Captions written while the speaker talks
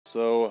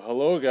So,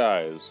 hello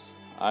guys,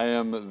 I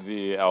am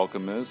the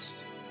Alchemist,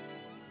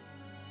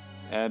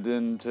 and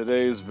in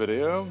today's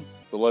video,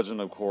 the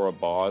Legend of Korra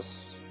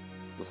boss,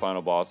 the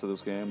final boss of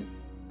this game,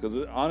 because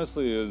it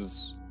honestly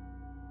is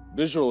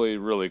visually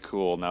really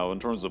cool. Now, in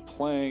terms of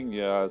playing,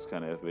 yeah, it's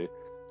kind of iffy.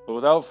 But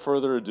without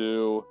further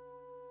ado,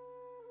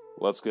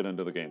 let's get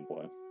into the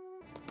gameplay.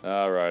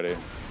 Alrighty.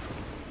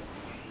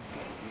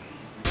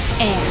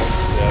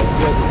 Yeah, if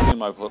you guys have seen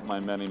my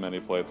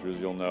many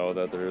playthroughs, you'll know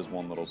that there is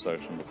one little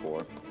section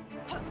before.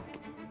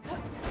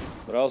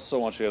 But I also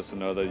want you guys to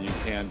know that you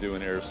can do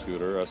an air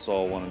scooter. I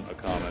saw a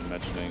comment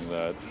mentioning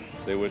that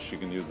they wish you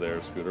can use the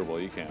air scooter. Well,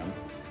 you can.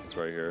 It's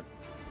right here.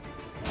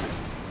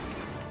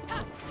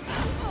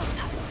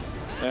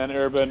 And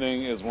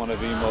airbending is one of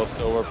the most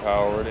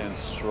overpowered and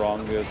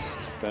strongest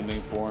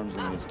bending forms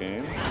in this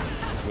game,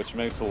 which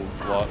makes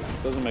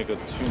doesn't make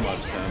too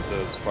much sense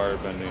as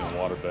firebending and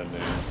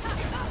waterbending.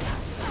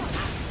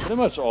 Pretty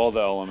much all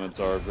the elements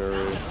are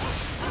very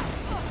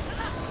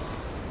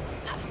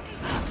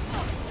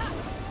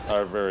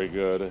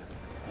good.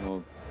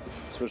 We'll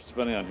switch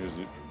depending on who's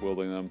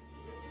wielding them.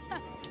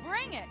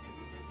 Bring it.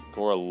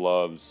 Korra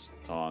loves to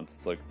taunt.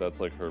 That's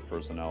like her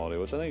personality,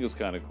 which I think is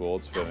kind of cool.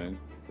 It's fitting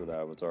for the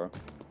avatar.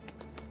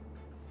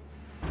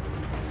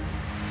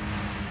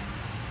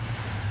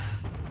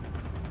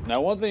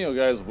 Now, one thing you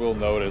guys will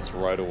notice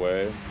right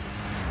away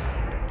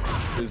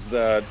is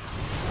that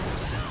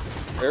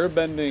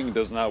airbending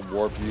does not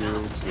warp you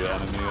to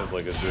enemies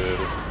like it did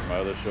in my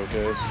other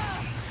showcase.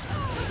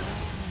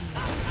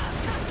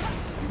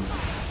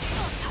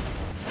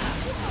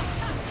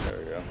 There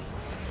we go.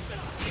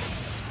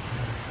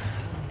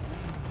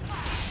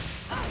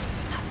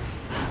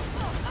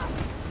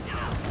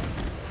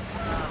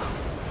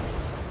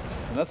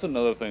 And that's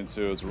another thing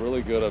too, it's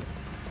really good at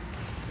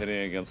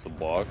hitting against the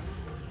block.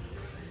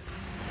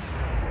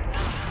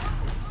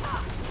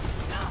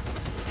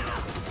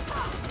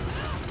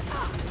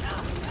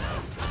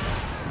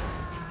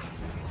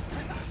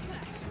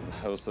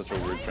 That was such a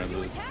weird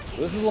transition.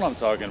 This is what I'm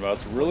talking about.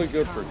 It's really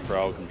good for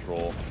crowd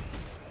control.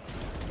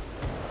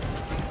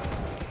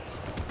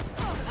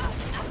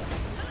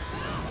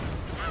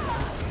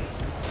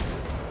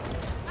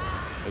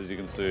 As you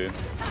can see.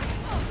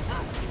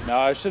 Now,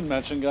 I should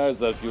mention, guys,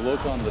 that if you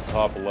look on the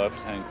top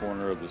left-hand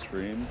corner of the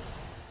screen,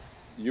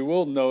 you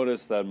will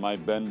notice that my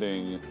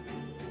bending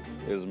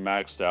is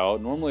maxed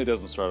out. Normally, it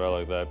doesn't start out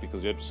like that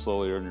because you have to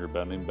slowly earn your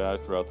bending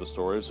back throughout the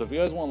story. So if you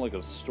guys want like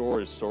a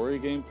story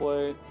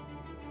gameplay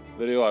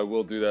video, I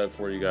will do that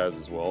for you guys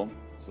as well.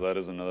 So that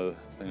is another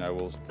thing I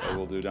will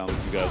do down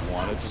if you guys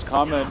want it. Just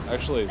comment.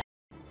 Actually,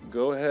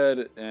 go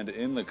ahead and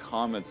in the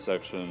comment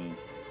section,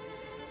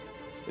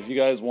 if you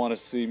guys want to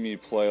see me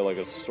play like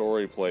a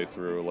story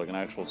playthrough, like an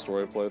actual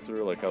story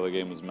playthrough, like how the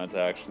game is meant to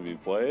actually be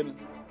played,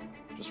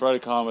 just write a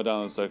comment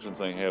down in the section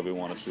saying, hey, we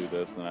want to see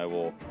this, and I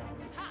will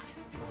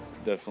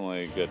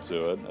definitely get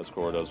to it, as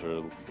Korra does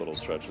her little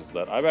stretches.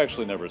 That I've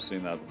actually never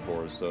seen that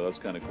before, so that's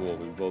kind of cool.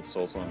 We both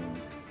saw something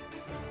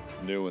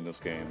new in this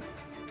game.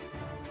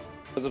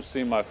 As I've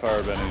seen my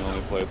firebending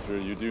only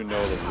playthrough, you do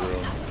know the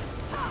room.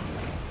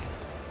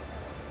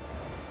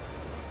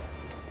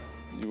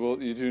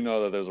 You do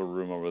know that there's a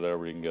room over there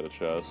where you can get a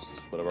chest,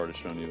 but I've already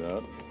shown you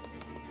that.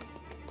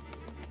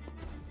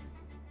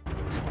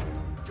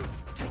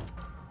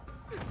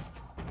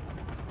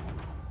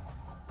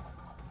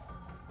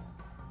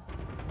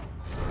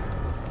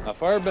 Now,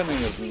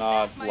 firebending is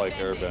not like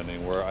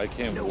airbending, where I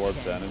can't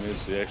warp to enemies,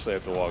 so you actually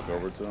have to walk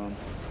over to them.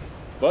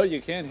 But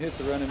you can hit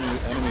the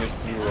enemies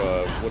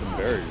through wooden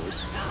barriers,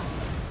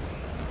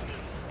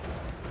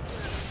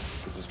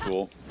 which is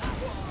cool.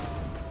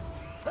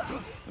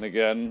 And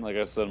again, like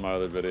I said in my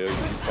other videos, you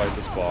can fight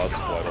this boss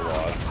quite a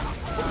lot.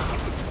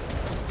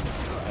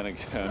 And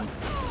again,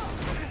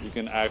 you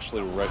can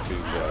actually wreck these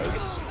guys,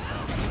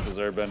 because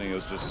airbending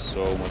is just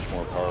so much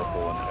more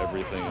powerful than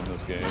everything in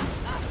this game.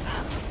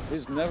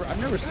 I've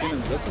never seen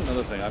him, that's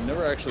another thing, I've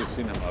never actually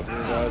seen him up here,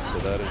 guys, so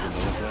that is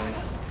another thing.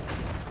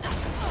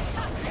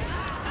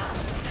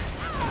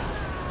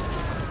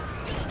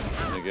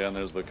 And again,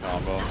 there's the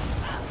combo.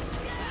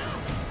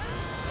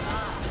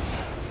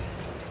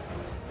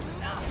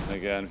 And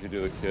again, if you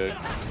do the kick,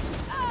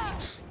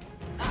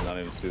 you don't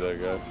even see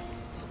that guy.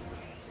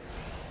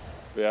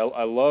 But yeah,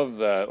 I love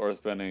that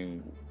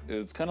earthbending.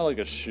 It's kind of like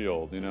a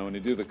shield, you know, when you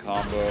do the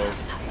combo,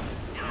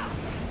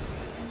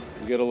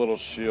 you get a little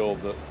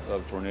shield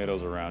of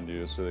tornadoes around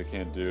you, so they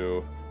can't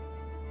do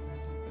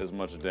as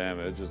much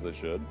damage as they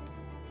should,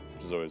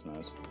 which is always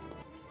nice.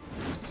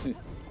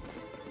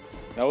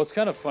 Now, what's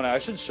kind of funny, I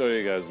should show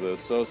you guys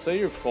this. So, say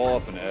you fall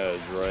off an edge,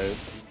 right?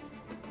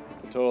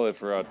 I totally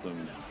forgot to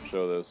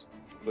show this.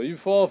 But you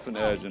fall off an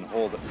edge and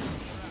hold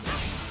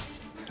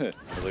it.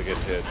 As I get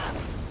hit.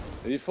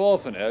 If you fall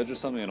off an edge or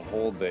something and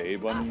hold the A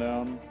button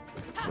down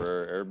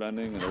for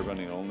airbending, and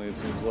airbending only, it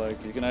seems like,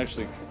 you can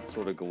actually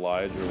sort of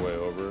glide your way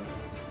over.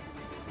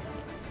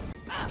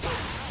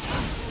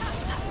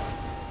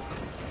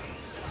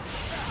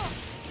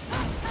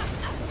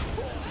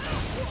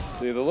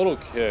 See, the little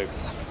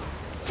kicks,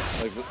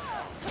 like,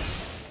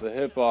 The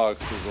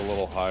hitbox is a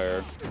little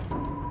higher.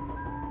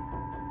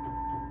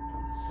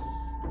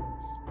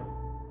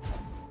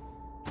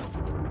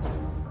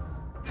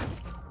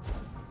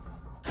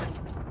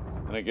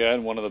 And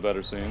again, one of the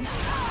better scenes.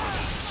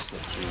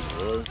 Jeez,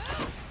 really?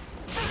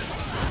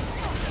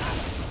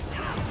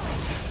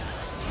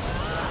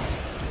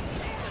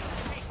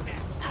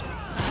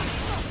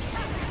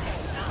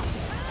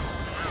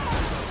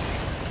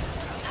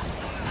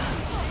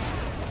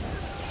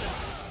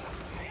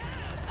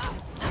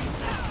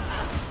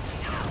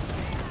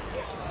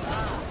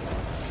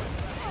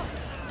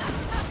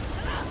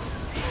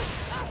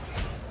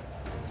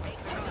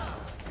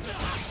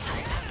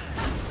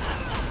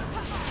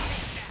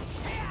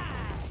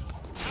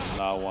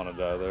 Not want to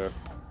die there.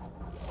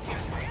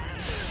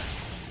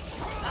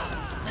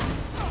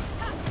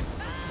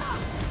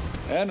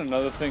 And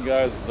another thing,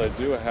 guys, is I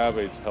do have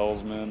a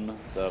talisman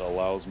that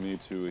allows me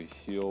to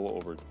heal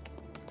over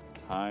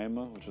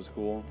time, which is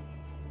cool.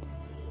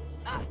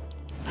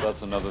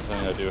 That's another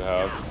thing I do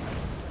have.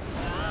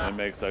 It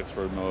makes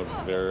expert mode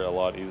a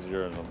lot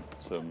easier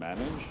to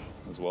manage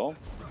as well.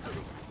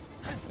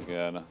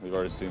 Again, we've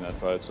already seen that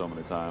fight so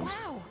many times.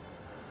 Wow,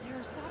 there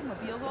are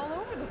automobiles all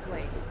over the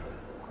place.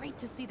 Great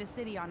to see the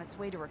city on its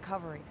way to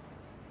recovery.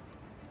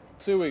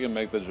 Let's see if we can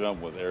make the jump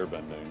with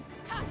airbending.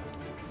 Can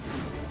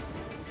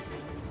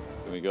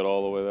we get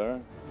all the way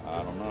there?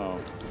 I don't know.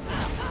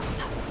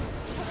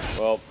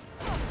 Well,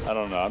 I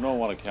don't know. I don't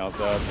want to count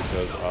that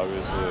because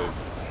obviously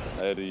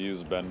I had to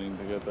use bending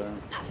to get there.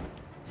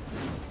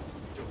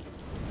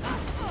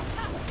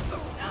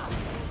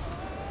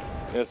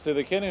 Yeah, see,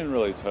 they can't even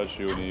really touch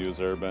you when you use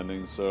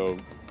airbending, so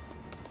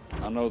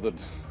I don't know what the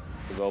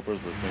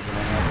developers were thinking on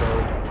that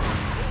part.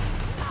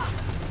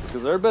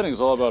 Because airbending is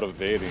all about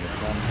evading.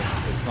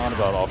 It's not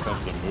about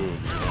offensive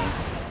moves, you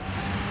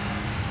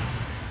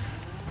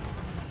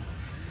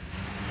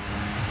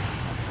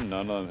know?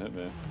 None of them hit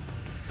me.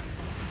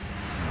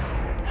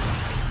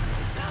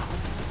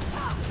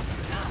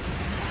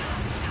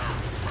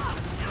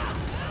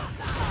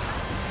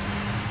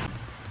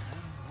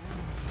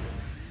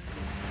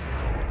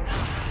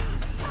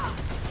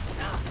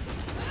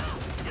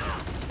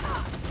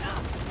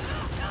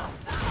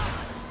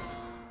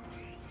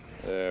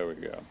 There we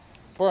go.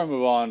 Before I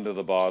move on to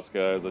the boss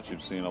guys that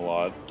you've seen a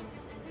lot.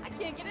 I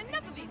can't get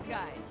enough of these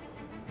guys.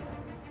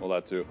 Well,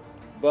 that too.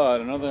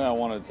 But another thing I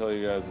want to tell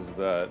you guys is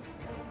that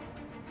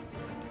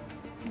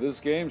this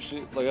game,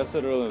 like I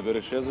said earlier in the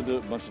video, she has a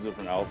bunch of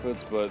different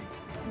outfits, but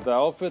the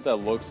outfit that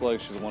looks like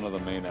she's one of the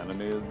main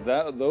enemies,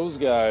 those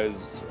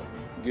guys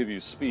give you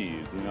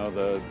speed. You know,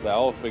 the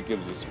outfit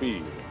gives you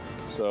speed.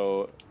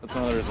 So that's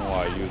another reason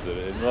why I use it.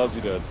 It allows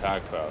you to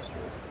attack faster,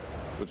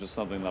 which is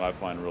something that I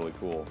find really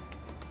cool.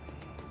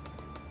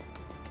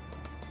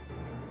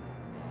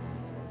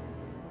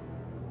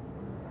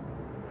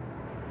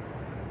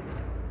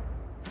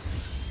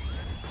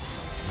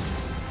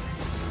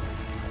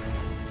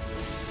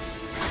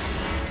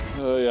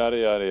 Yada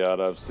yada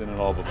yada, I've seen it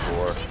all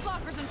before.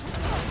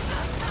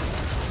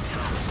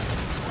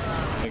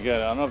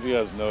 Again, I don't know if you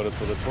guys noticed,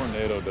 but the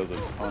tornado does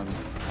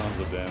tons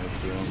of damage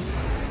to him.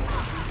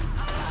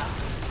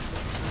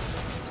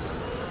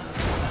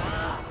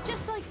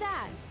 Just like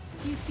that.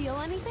 Do you feel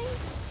anything?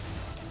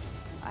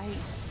 I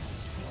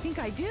think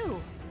I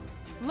do.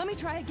 Let me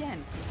try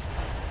again.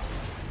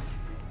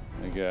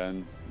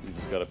 Again, you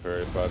just gotta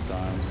parry 5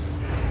 times.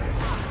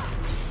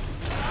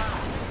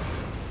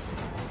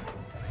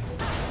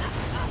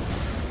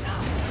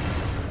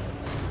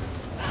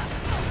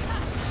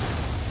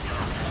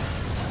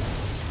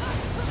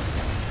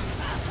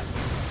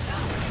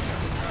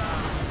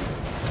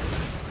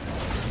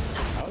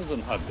 I'm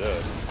not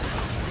dead.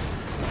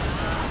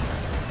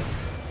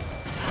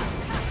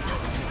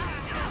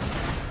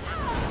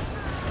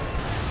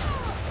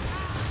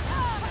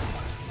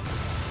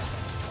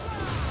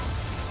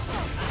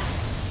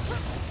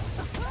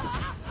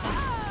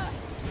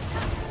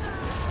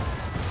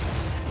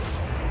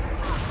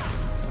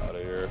 Out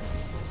of here.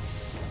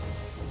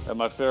 At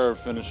my favorite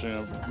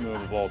finishing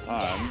move of all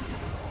time.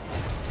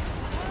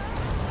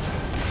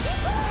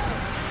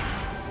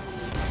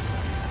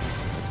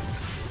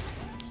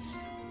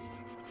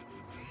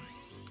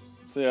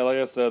 So yeah, like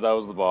I said, that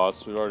was the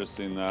boss. We've already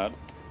seen that.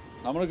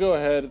 I'm going to go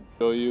ahead and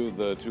show you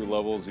the 2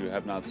 levels you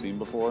have not seen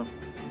before,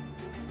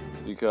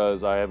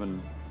 because I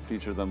haven't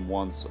featured them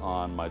once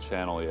on my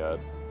channel yet.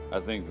 I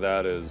think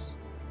that is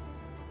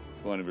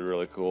going to be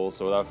really cool.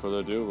 So without further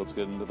ado, let's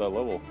get into that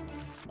level.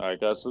 Alright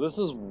guys, so this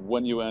is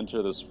when you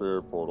enter the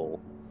spirit portal.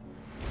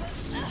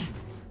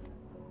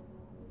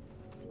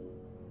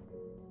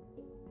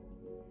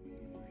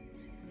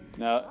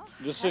 Now,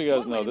 just so you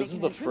guys know, this is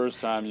the first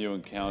time you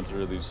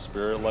encounter these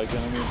spirit-like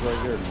enemies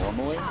right here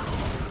normally.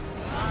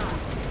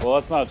 Well,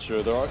 that's not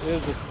true. There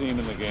is a scene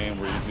in the game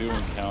where you do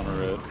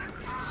encounter it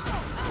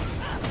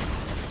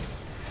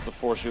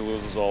before she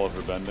loses all of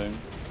her bending.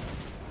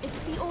 It's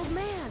the old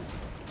man.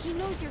 He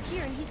knows you're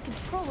here and he's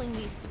controlling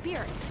these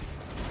spirits.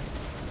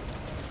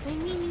 They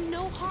mean you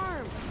no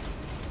harm.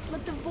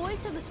 Let the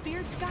voice of the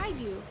spirits guide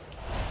you.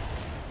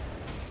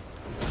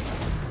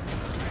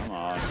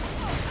 on.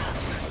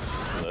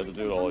 I had to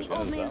do it all again.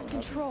 Old man's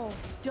control.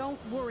 Don't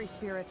worry,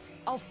 spirits.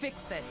 I'll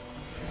fix this.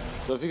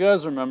 So if you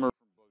guys remember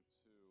from book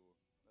 2,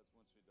 that's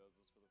when she does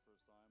this for the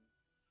first time.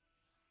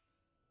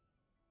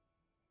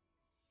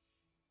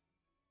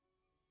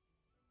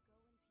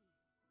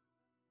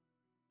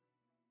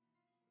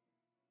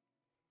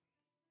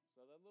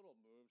 So that little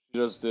move she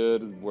just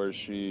did where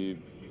she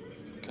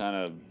kind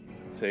of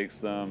takes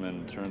them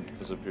and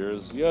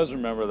disappears. You guys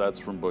remember that's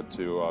from book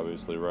 2,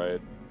 obviously,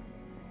 right?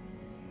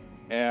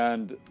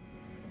 And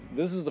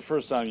this is the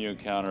first time you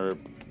encounter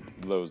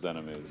those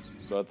enemies.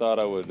 So I thought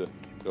I would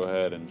go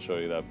ahead and show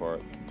you that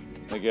part.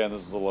 Again,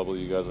 this is a level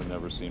you guys have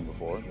never seen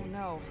before. Oh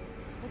no.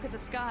 Look at the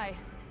sky.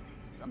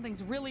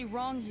 Something's really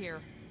wrong here.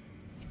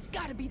 It's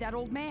gotta be that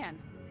old man.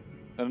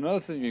 And another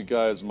thing you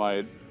guys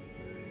might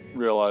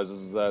realize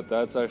is that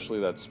that's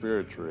actually that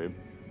spirit tree.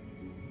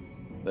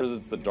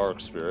 It's the dark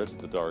spirit,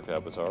 the dark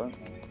avatar.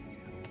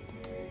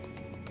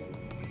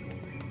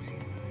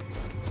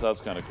 So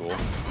that's kind of cool.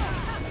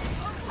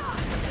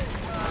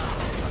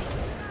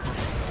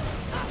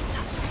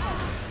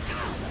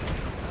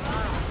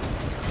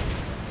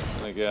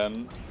 And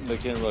again, they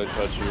can't really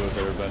touch you with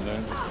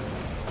airbending.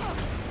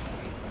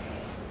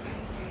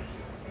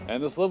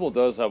 And this level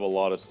does have a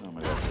lot of... Oh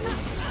my god,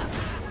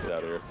 get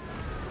out of here.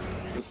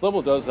 This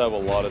level does have a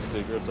lot of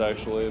secrets,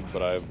 actually,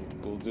 but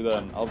we'll do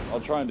that.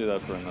 I'll try and do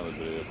that for another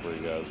video for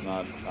you guys,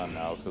 not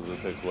now, because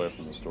it takes away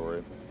from the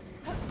story.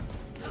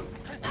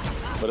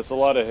 But it's a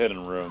lot of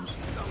hidden rooms.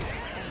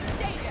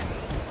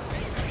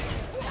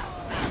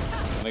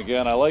 And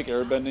again, I like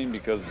airbending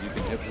because you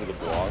can hit through the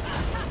block.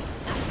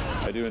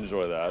 I do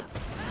enjoy that.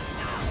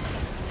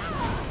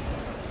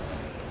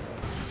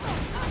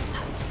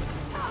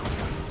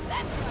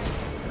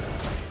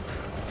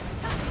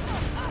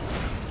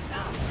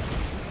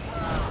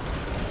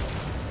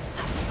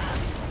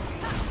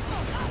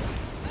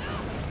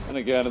 And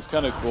again, it's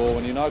kind of cool.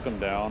 When you knock them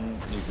down,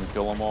 you can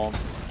kill them all.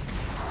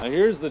 Now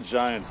here's the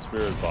giant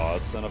spirit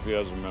boss. I don't know if you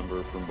guys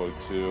remember from book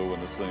 2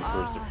 when this thing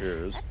first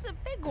appears. That's a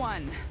big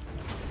one.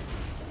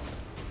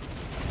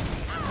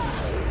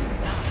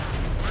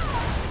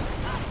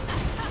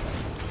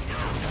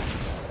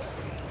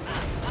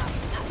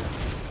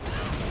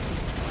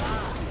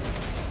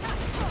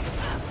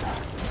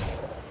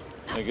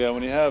 And again,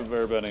 when you have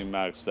airbending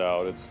maxed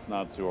out, it's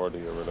not too hard to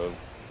get rid of.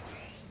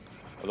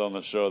 Although on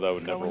the show, that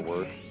would never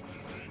work.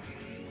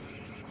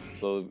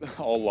 So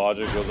all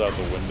logic goes out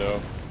the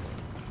window.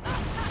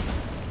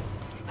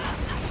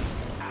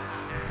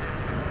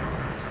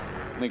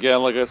 And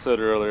again, like I said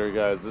earlier,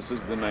 guys, this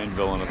is the main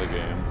villain of the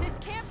game. This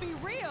can't be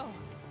real.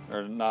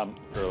 Or not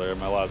earlier,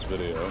 my last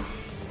video.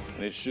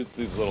 And he shoots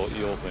these little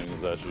eel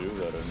things at you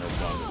that are no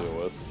fun to deal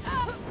with.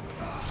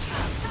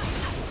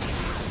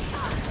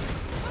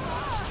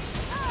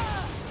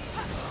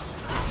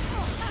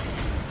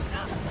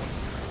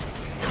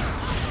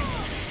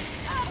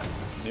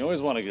 You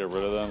always want to get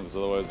rid of them, because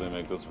otherwise they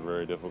make this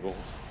very difficult.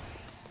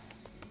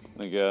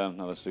 And again,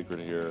 another secret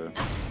here.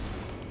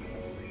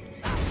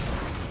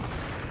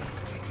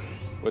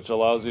 Which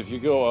allows you, if you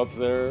go up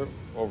there,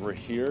 over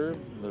here,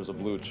 there's a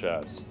blue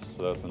chest.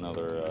 So that's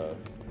another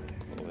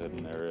little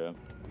hidden area.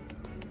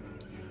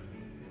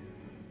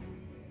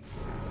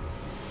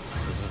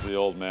 This is the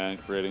old man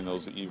creating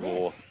those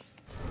evil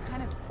Some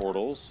kind of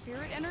portals.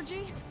 Spirit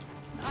energy?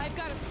 I've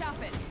got to stop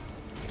it.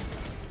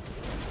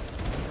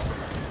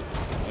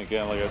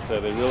 Again, like I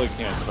said, they really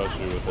can't touch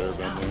you with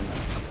airbending.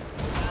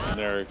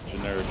 Generic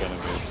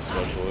enemies,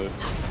 especially.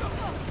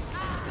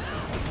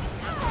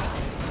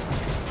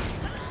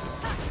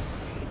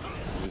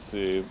 You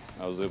see,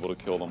 I was able to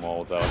kill them all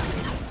without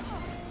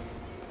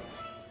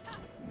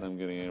them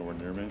getting anywhere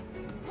near me.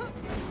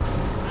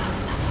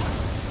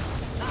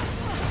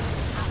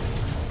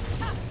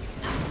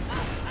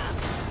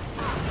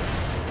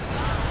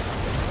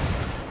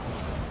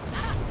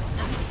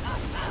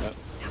 Yep,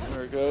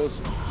 there it goes.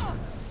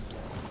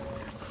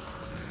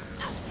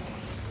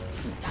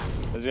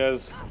 As you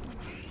guys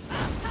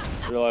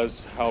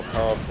realize how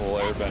powerful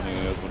airbending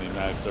is when you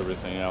max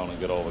everything out and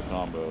get all the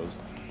combos.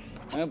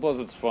 And plus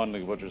it's fun to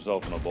put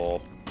yourself in a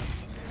ball.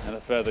 And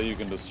the fact that you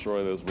can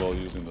destroy those while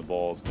using the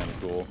ball is kind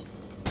of cool.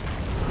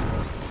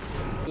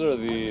 These are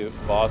the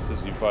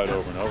bosses you fight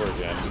over and over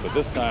again, but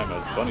this time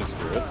as bunny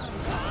spirits.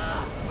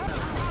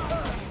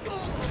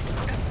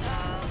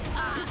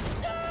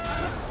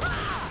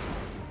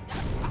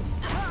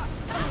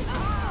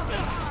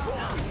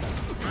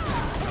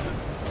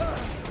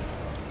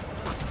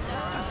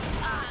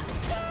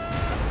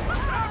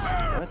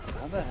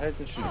 How the heck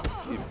did she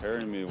keep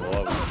parrying me while I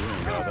was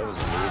doing that? That was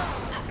weird.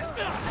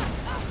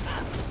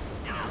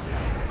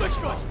 Let's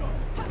go.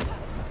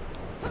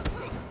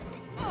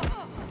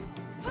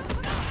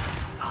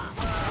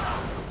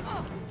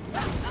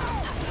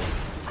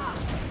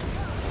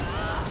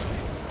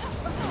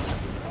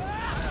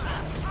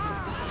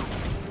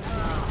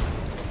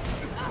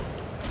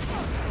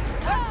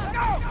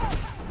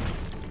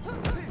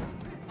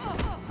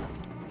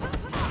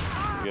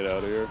 Get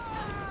out of here.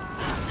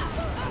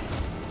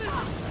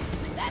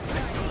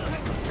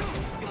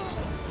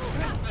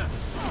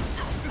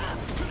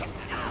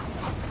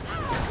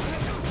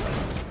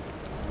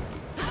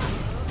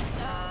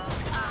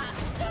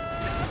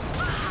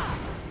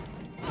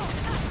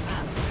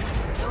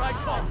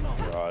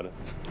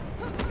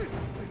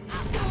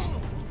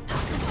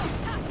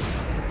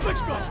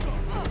 Let's go.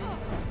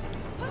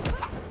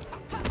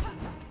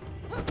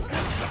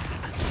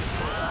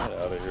 Get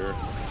out of here.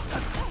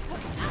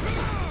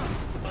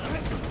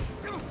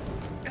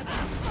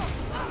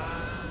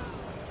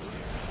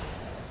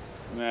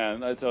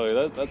 Man, I tell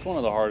you, that's one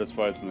of the hardest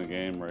fights in the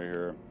game right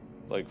here.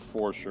 Like,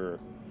 for sure.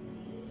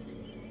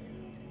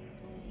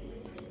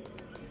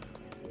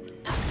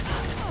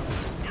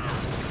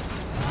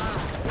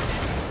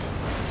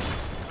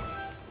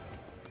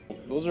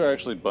 Those are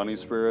actually bunny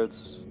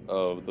spirits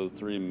of the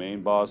three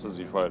main bosses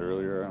you fight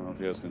earlier. I don't know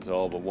if you guys can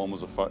tell, but one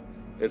was a fight.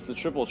 It's the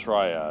triple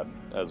triad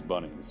as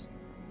bunnies.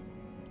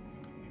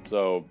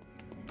 So,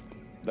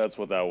 that's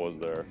what that was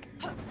there.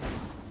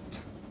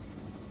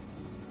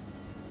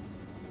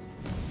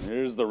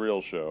 Here's the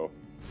real show.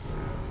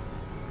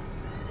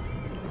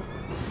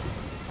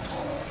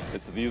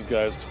 It's these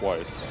guys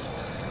twice.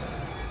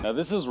 Now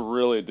this is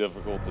really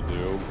difficult to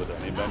do with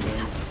any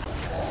bending.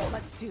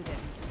 Let's do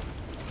this.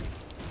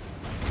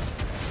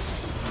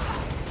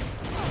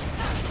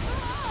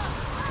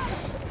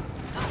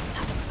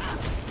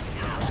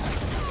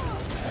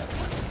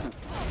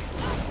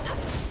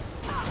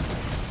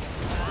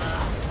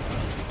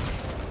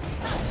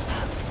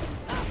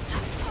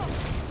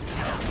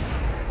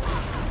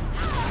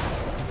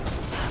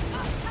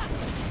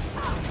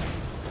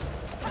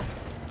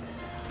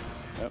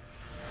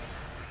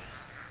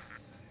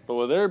 But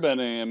with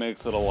airbending, it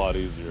makes it a lot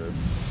easier.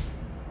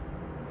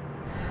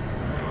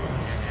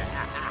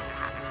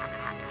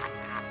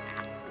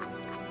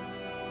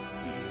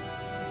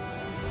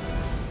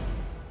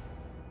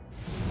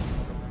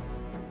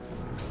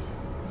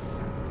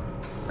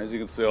 As you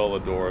can see, all the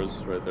doors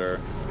right there.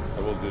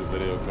 I will do a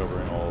video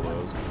covering all of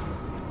those.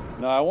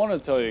 Now, I want to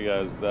tell you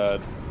guys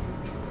that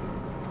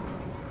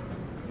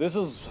this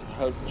is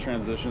how it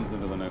transitions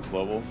into the next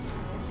level.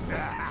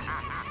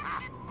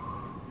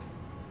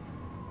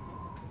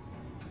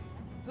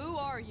 Who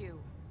are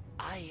you?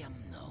 I am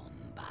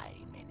known by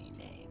many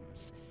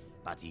names,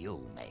 but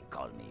you may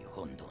call me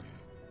Hundun,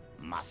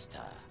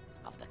 master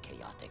of the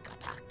chaotic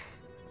attack.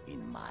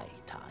 In my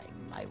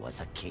time, I was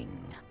a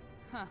king.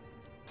 Huh.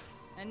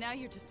 And now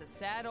you're just a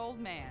sad old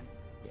man.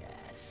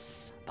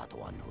 Yes, but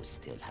one who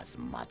still has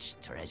much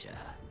treasure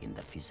in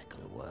the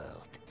physical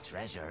world.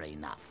 Treasure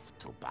enough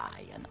to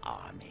buy an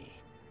army.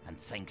 And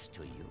thanks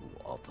to you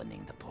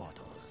opening the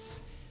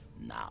portals,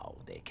 now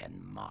they can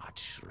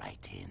march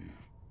right in.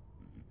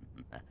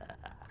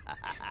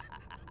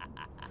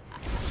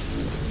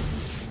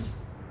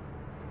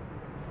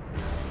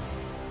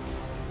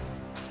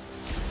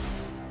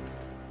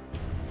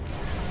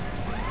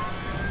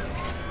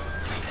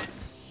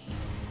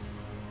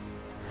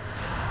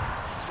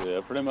 So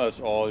yeah, pretty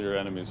much all your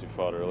enemies you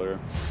fought earlier.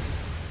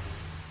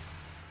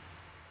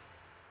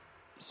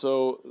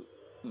 So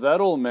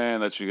that old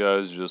man that you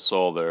guys just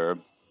saw there,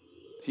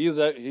 he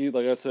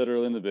like I said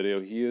earlier in the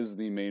video, he is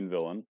the main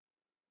villain.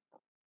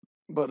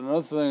 But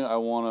another thing I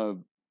want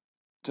to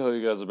tell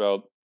you guys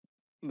about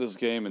this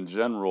game in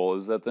general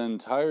is that the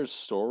entire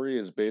story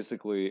is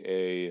basically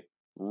a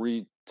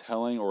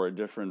retelling or a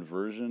different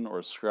version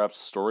or scrapped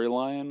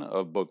storyline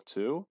of Book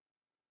 2.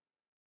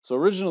 So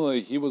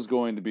originally he was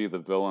going to be the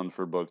villain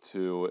for Book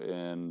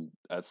 2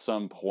 at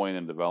some point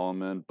in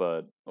development,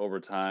 but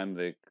over time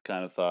they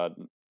kind of thought,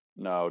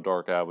 no,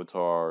 Dark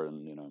Avatar,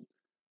 and you know,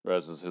 the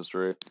rest is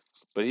history.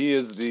 But he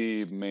is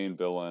the main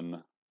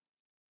villain.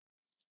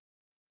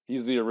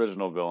 He's the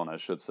original villain, I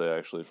should say,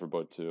 actually, for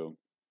Book 2.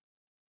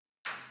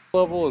 The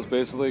level is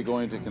basically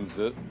going to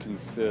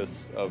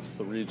consist of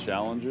 3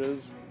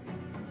 challenges,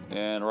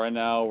 and right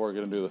now we're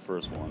going to do the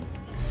first one.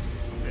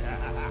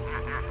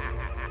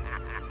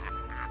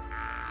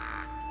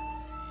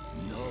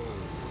 No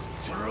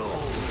true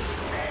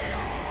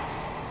chaos.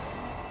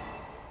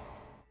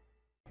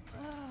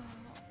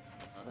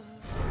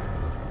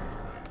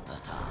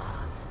 But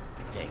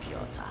take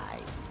your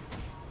time.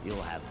 You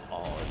have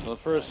all. The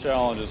first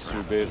challenge is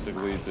to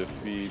basically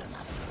defeat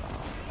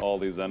all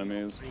these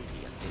enemies.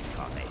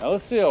 Now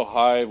let's see how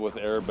high with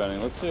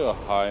airbending. Let's see how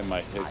high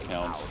my hit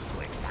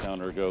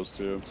counter goes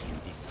to.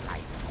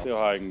 See how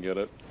high I can get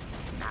it.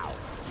 Now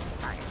it's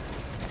time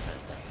to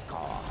settle the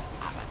score,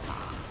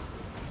 Avatar.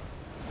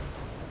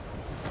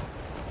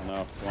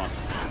 No, come on.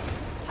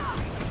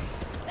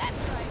 That's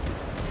right.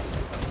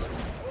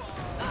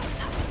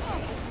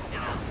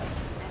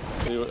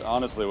 See,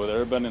 honestly, with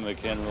airbending, they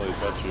can't really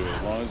touch you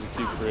as long as you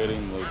keep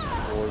creating those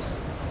force.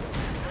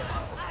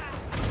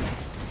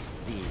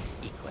 These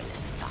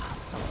equalists are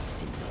so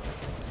simple.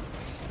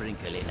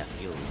 Sprinkle in a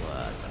few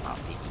words about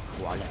the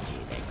equality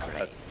they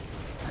crave,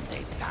 and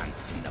they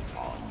dance in the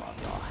palm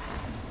of your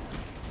hand.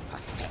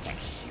 Pathetic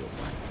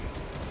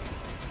humans.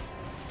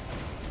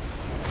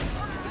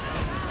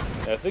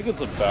 Yeah, I think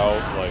it's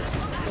about like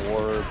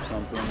 4 or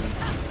something.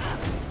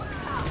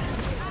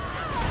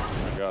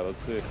 Oh my god,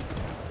 let's see.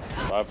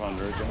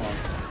 500, come on.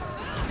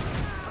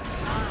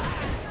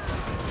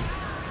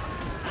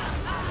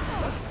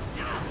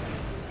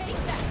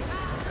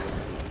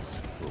 These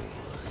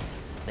fools,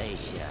 they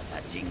hear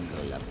the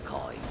jingle of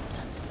coins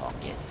and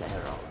forget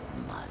their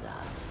own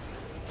mothers.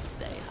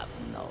 They have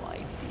no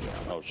idea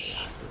Oh,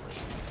 shit.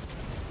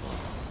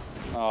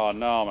 Oh,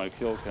 no, my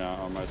kill count,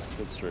 or my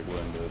hit streak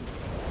ended.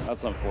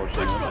 That's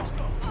unfortunate.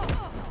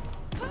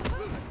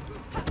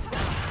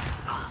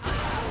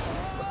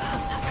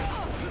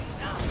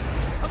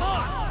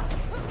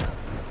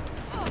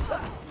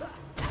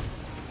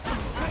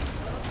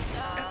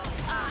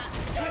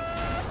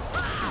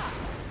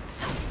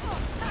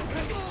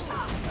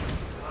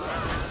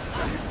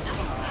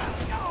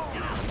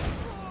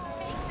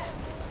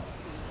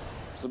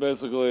 So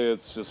basically,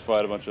 it's just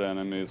fight a bunch of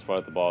enemies,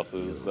 fight the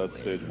bosses. That's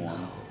stage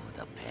 1.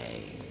 The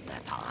pain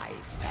that I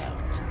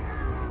felt.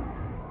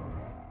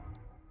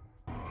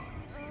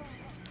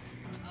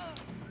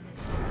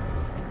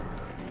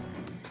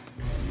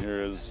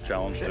 Here is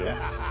challenge 2.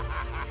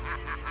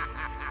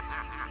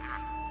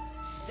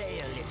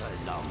 Stay a little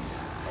longer.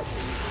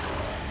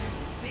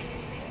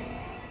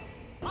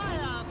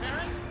 Fire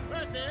Spirits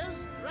versus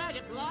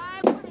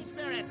Dragonfly Bunny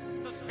Spirits.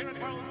 The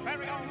spirit world's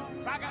very own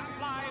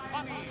Dragonfly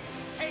Bunnies.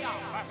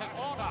 Chaos versus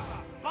order.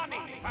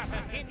 Bunnies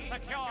versus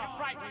insecure,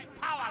 frightened,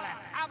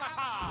 powerless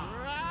Avatar.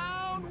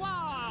 Round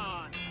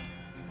 1.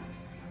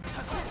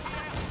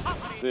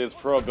 See, it's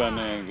pro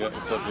bending,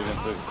 except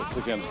it's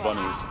against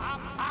bunnies.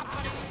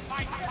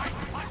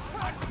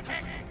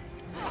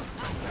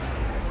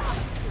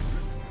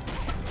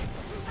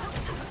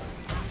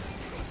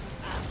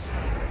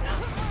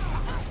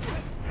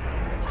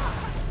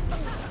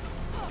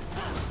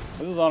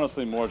 This is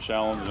honestly more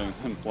challenging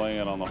than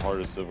playing it on the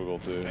hardest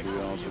difficulty, to be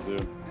honest with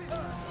you.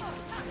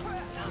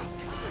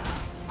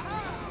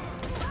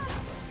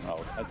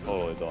 Oh, I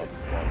totally don't want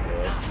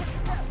that.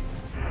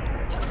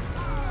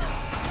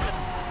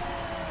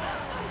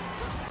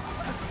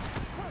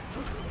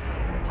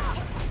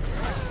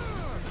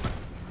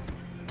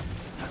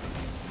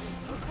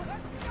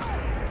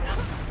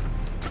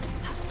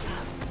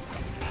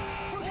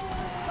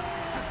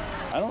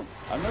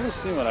 I've never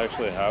seen what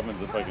actually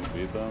happens if I can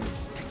beat them.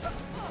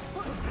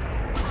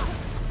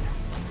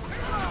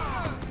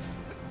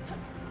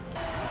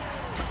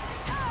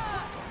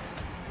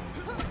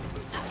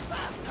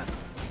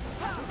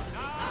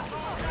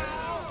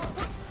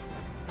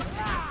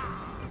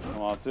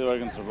 Come on, let's see if I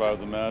can survive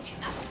the match.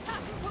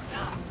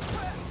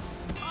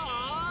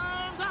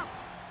 Arms up.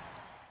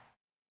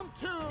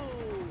 2.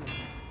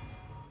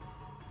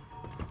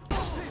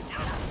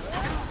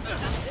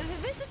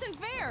 This isn't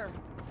fair.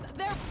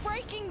 They're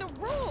breaking the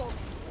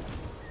rules.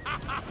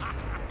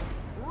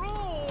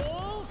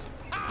 Rules?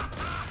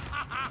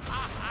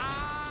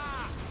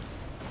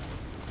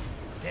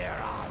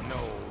 There are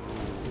no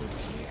rules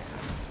here.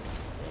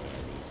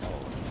 There is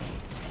only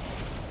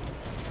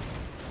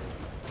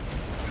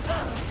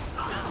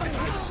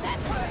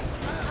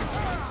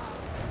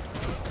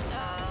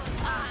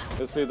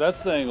See,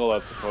 that's the angle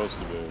that's supposed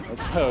to be.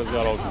 That's why I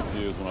got all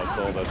confused when I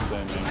saw that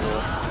same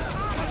angle.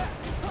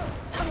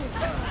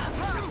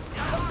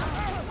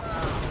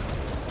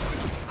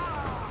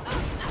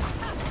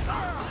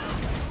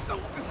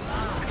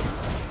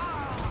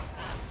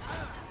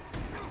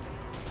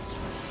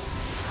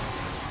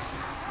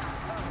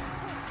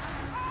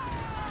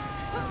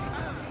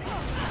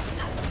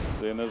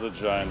 See, and there's a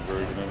giant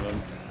version of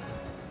him.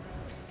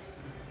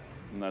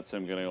 And that's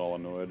him getting all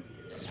annoyed.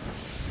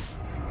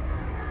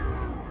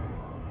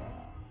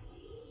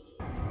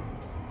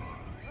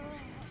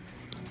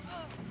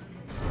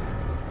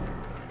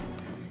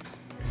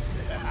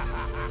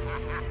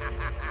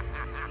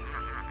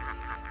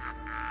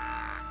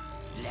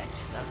 let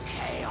the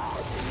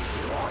chaos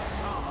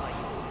wash over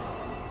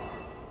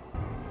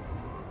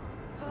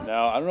you.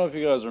 Now, I don't know if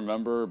you guys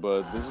remember,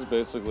 but this is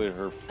basically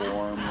her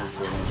form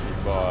for when she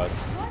fought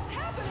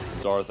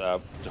What's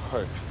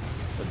happening?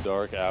 the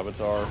Dark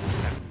Avatar.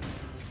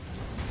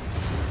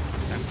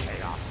 The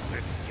chaos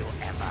grips you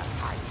ever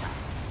tighter.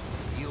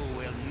 You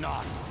will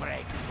not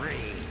break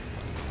free.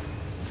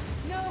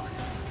 No,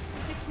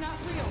 it's not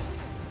real.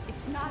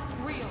 It's not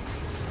real.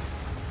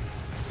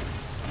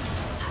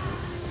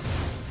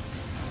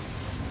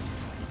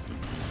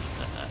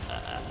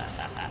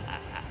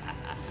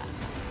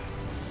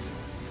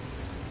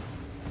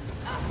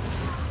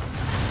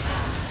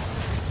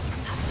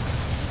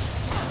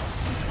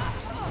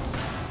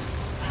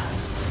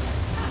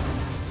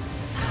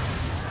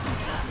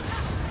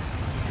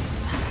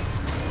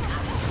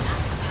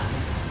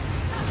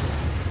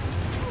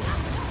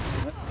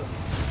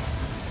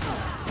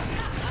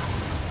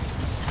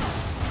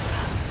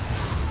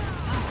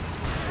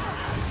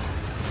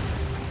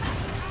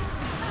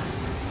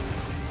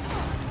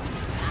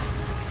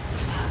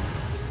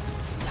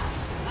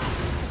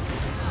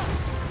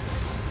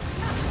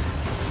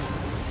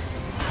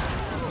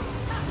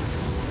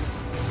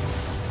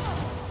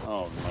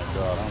 Oh my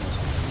god, I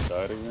almost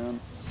died again.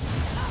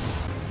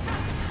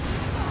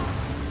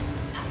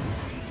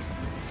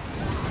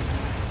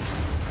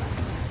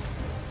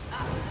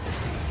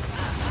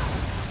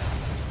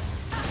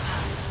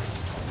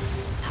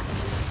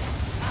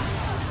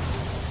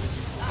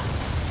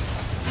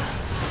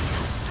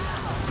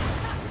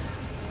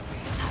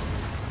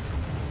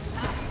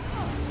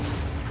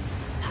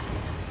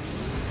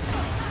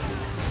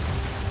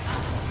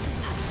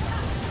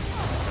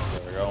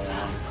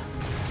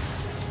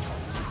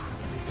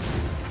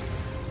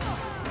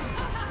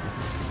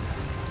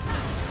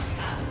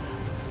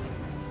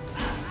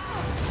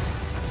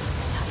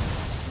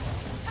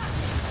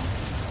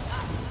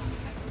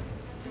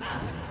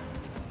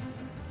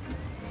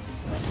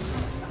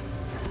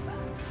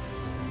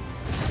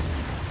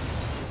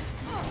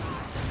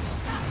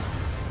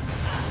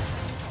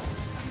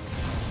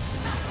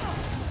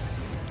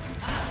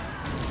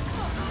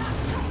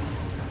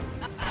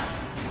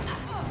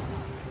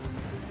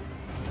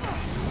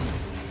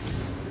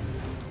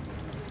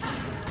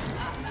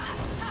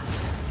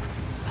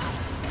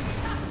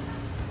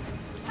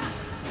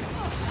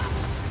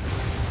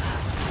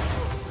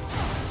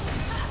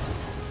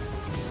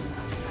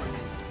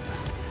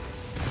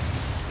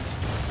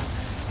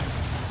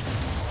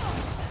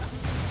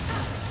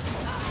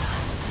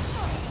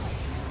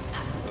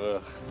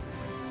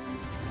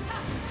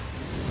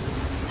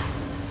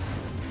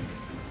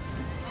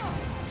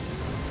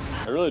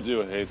 really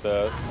do hate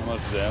that, how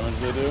much damage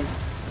they do.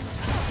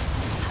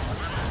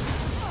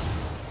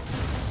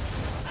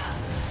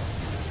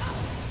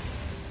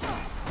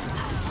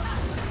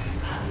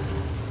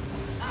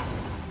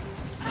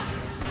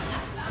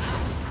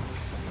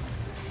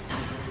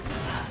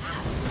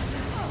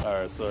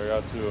 Alright, so I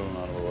got 2 of them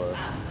out of the way.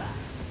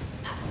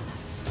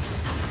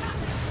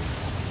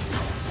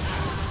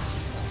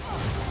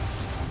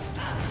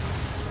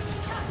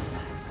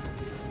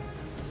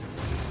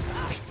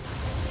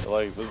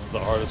 Like, this is the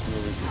hardest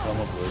move we can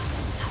come up with.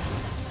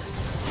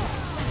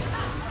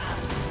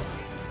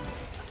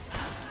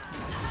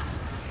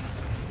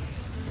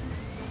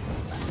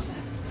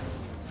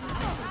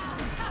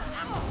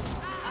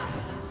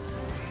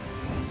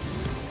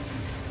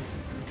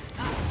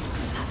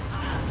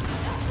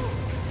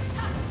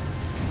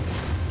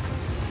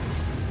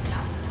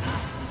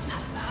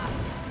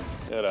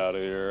 Get out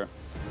of here.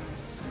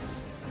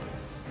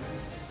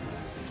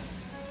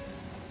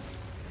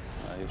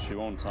 She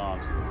won't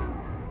taunt.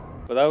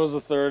 But that was the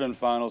 3rd and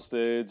final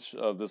stage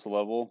of this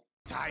level.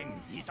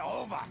 Time is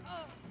over.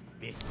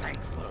 Be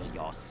thankful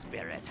your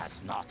spirit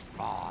has not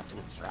far to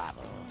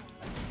travel.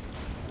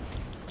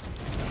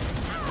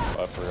 Oh,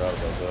 I forgot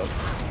about that.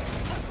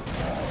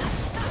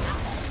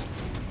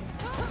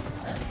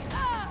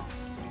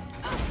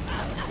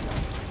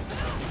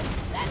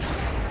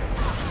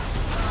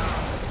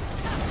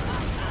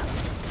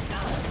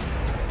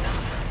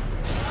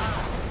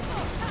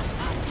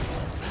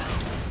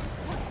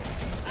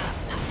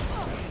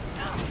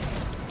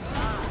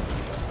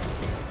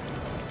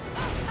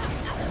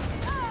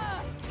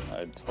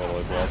 I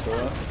totally blocked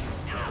that.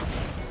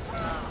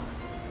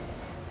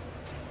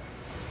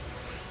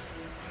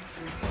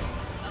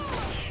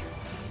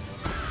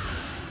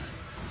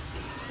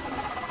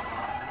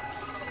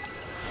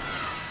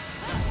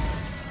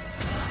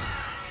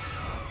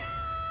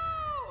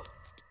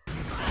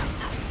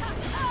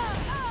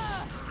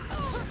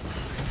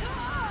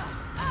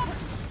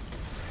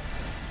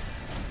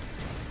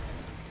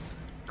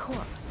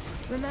 Korra,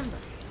 remember,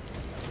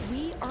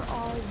 we are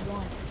all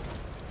one.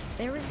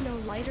 There is no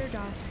light or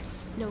dark,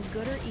 no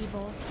good or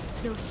evil,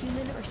 no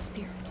human or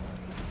spirit.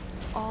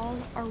 All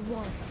are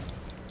one.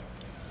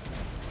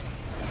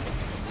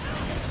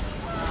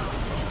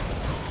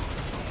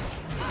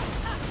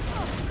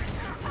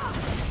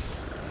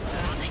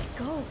 Let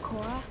go,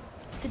 Korra.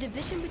 The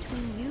division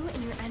between you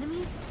and your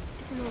enemies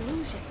is an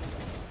illusion.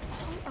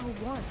 All are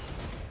one.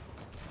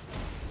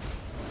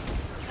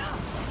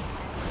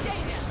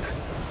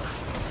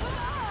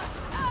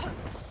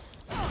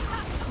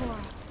 Korra,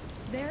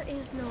 there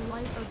is no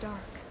light or dark.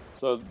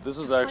 So this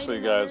is actually,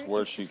 guys,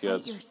 where she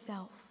gets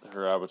yourself.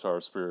 her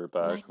avatar spirit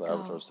back, the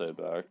avatar state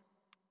back.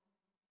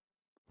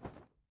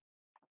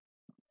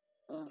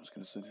 I'm just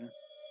gonna sit here.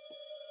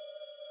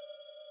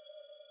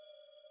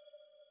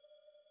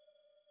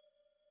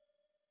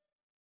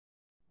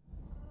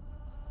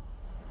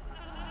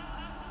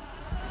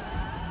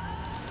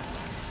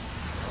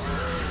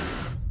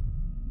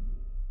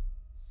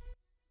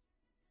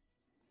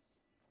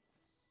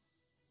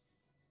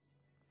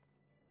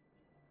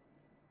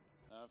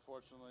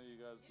 Unfortunately, you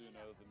guys do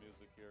know that the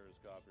music here is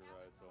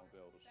copyright, so I won't be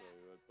able to show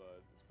you it, but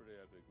it's pretty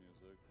epic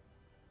music.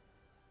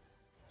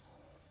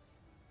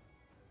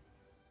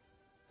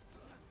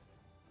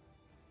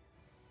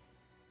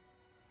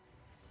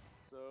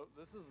 So,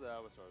 this is the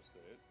avatar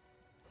state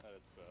at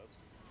its best.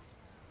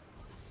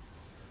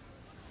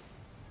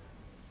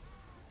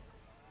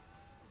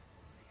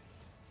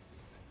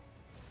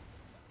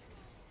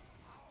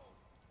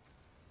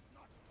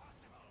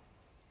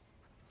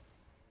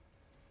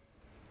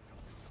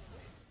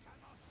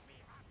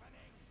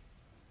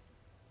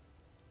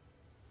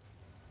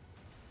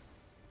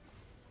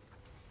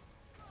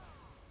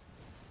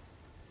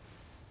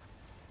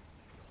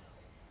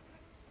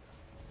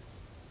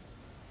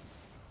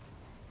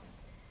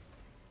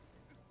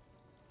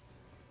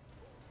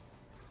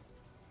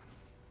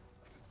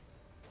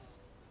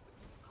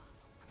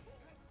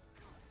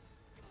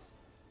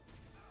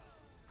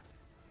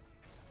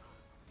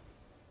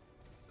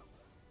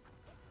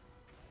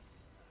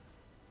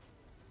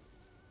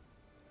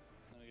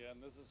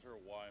 And this is her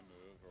Y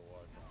move, or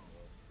Y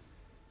combo.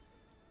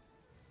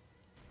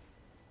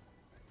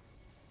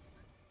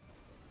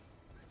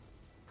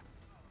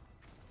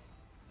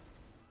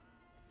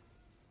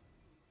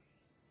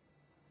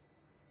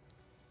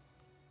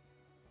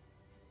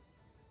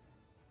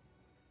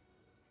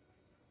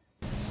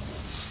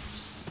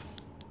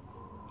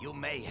 You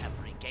may have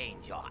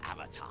regained your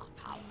avatar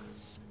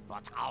powers,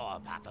 but our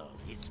battle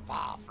is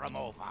far from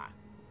over.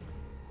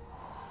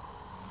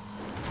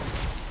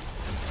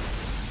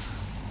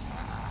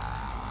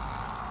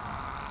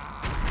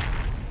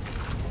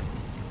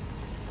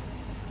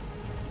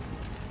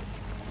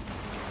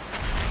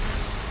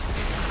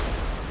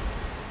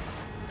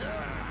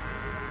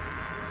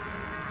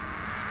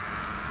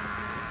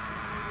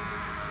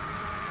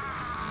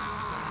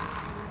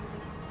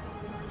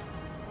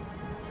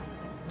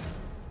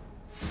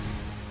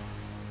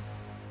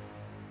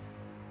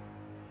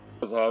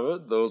 Have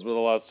it. Those were the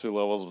last 2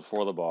 levels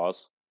before the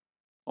boss.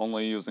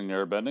 only using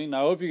airbending.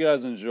 Now, I hope you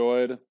guys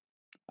enjoyed.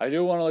 I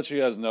do want to let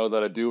you guys know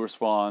that I do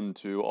respond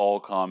to all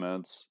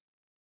comments,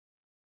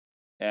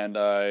 and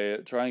I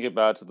try and get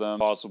back to them if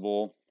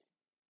possible.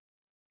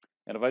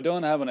 And if I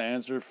don't have an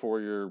answer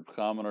for your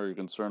comment or your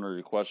concern or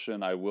your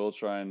question, I will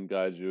try and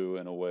guide you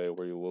in a way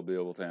where you will be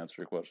able to answer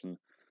your question.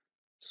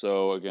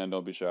 So again,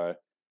 don't be shy.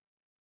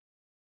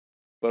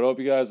 But I hope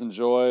you guys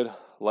enjoyed.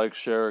 Like,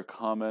 share,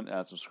 comment,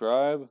 and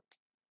subscribe.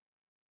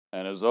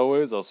 And as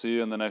always, I'll see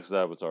you in the next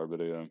Avatar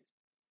video.